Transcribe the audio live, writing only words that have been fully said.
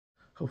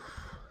Oof,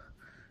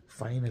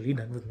 finally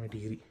done with my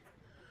degree.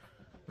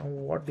 Now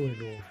what do I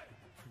do?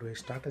 Do I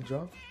start a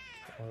job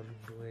or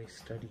do I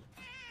study?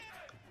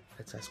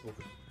 Let's ask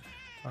Google.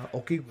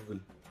 Okay Google,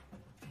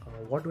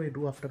 what do I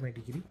do after my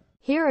degree?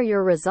 Here are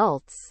your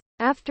results.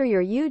 After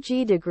your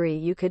UG degree,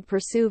 you could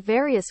pursue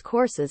various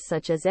courses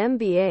such as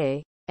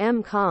MBA,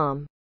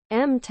 MCom,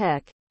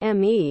 Mtech,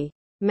 ME,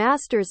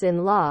 Masters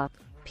in Law,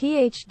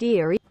 PhD,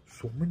 or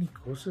So many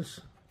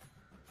courses.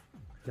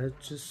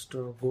 Let's just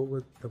go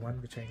with the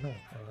one which I know.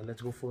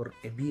 Let's go for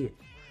MBA.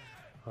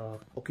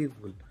 Okay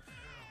Google,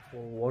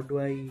 what do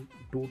I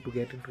do to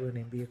get into an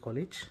MBA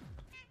college?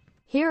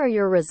 Here are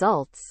your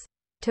results.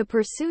 To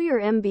pursue your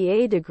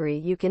MBA degree,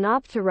 you can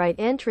opt to write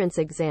entrance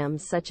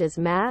exams such as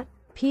MAT,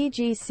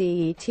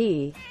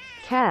 PGCET,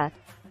 CAT,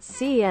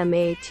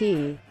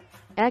 CMAT,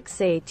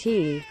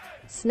 XAT,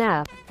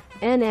 SNAP,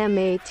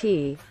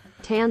 NMAT,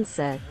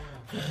 TANSET.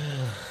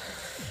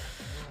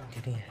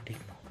 Getting a headache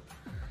now.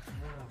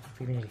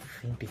 Feeling like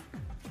fainting.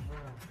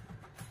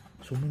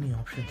 So many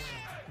options.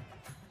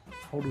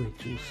 How do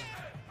I choose?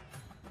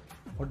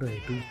 What do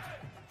I do?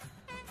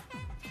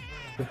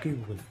 Okay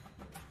Google,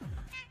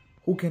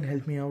 who can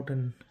help me out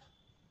in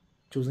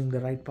choosing the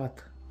right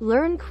path?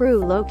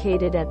 LearnCrew,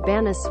 located at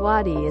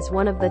Banaswadi, is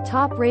one of the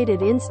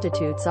top-rated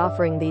institutes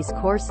offering these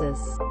courses.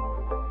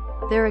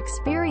 Their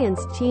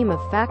experienced team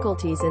of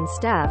faculties and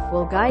staff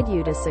will guide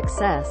you to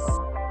success.